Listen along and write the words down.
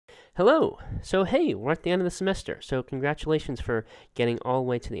Hello! So, hey, we're at the end of the semester. So, congratulations for getting all the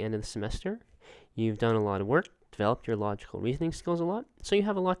way to the end of the semester. You've done a lot of work, developed your logical reasoning skills a lot, so you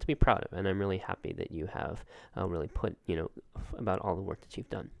have a lot to be proud of, and I'm really happy that you have really put, about all the work that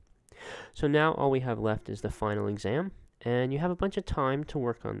you've done. So, now all we have left is the final exam, and you have a bunch of time to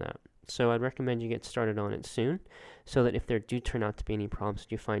work on that. So I'd recommend you get started on it soon, so that if there do turn out to be any problems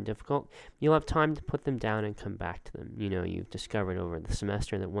that you find difficult, you'll have time to put them down and come back to them. You've discovered over the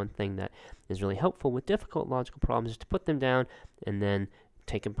semester that one thing that is really helpful with difficult logical problems is to put them down and then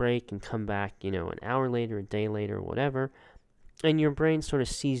take a break and come back, an hour later, a day later, whatever, and your brain sort of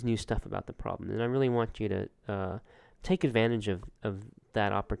sees new stuff about the problem. And I really want you to take advantage of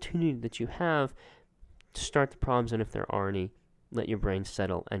that opportunity that you have to start the problems, and if there are any, let your brain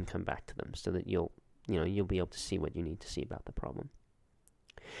settle and come back to them so that you'll be able to see what you need to see about the problem.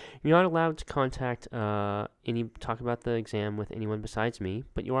 You're not allowed to talk about the exam with anyone besides me,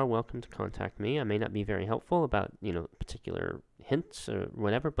 but you are welcome to contact me. I may not be very helpful about, particular hints or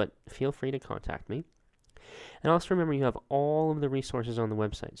whatever, but feel free to contact me. And also remember, you have all of the resources on the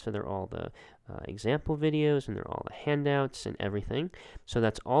website. So they're all the example videos, and they're all the handouts and everything. So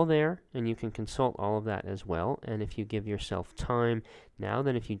that's all there, and you can consult all of that as well. And if you give yourself time now,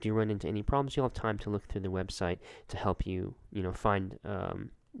 then if you do run into any problems, you'll have time to look through the website to help you, find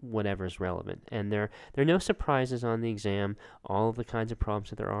whatever's relevant. And there are no surprises on the exam. All of the kinds of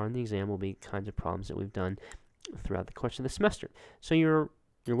problems that there are on the exam will be kinds of problems that we've done throughout the course of the semester. So you're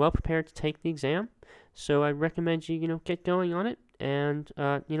well prepared to take the exam. So I recommend you, get going on it, and,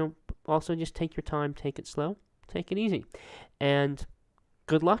 also just take your time, take it slow, take it easy. And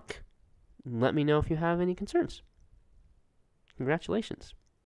good luck. Let me know if you have any concerns. Congratulations.